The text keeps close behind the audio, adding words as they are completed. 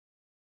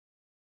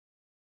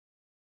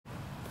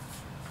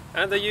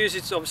and the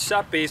usage of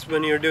sappies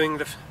when you're doing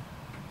the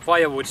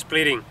firewood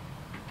splitting.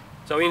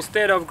 So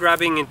instead of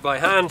grabbing it by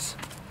hands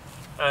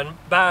and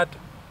bad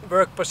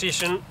work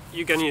position,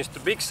 you can use the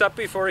big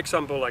sappy, for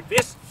example like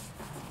this,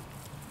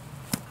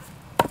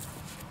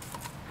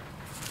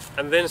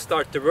 and then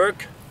start the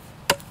work.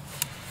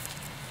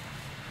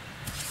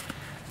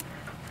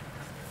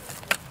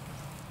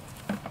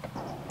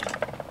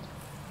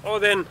 Or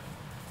then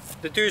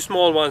the two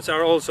small ones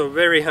are also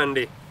very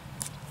handy.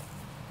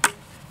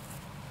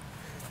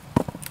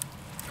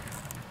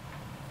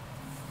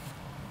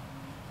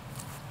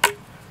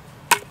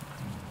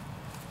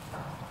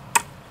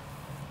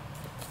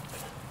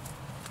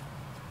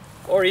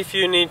 Or if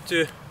you need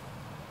to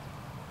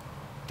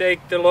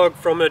take the log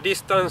from a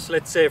distance,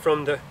 let's say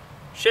from the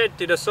shed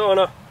to the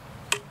sauna,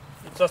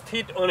 you just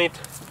hit on it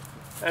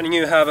and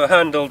you have a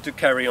handle to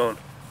carry on.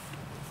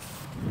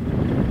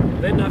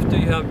 Then after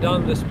you have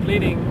done the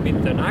splitting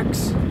with an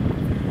axe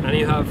and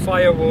you have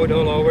firewood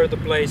all over the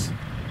place,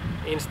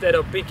 instead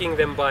of picking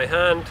them by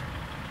hand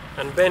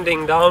and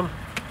bending down,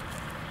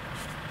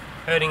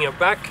 hurting your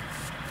back,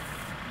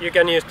 you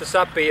can use the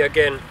sappy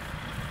again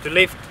to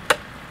lift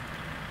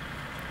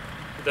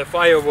the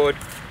firewood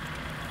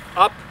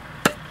up,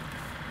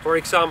 for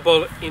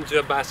example into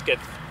a basket,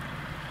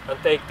 and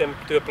take them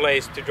to a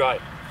place to dry.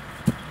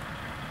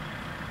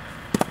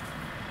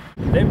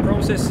 Then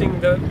processing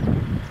the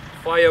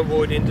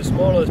firewood into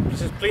smaller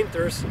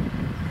splinters,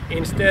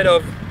 instead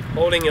of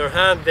holding your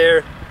hand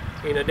there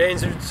in a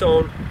danger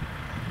zone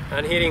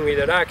and hitting with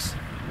an axe,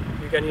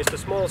 you can use the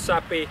small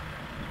sappy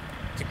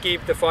to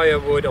keep the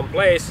firewood on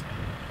place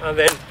and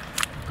then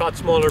cut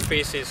smaller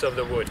pieces of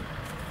the wood.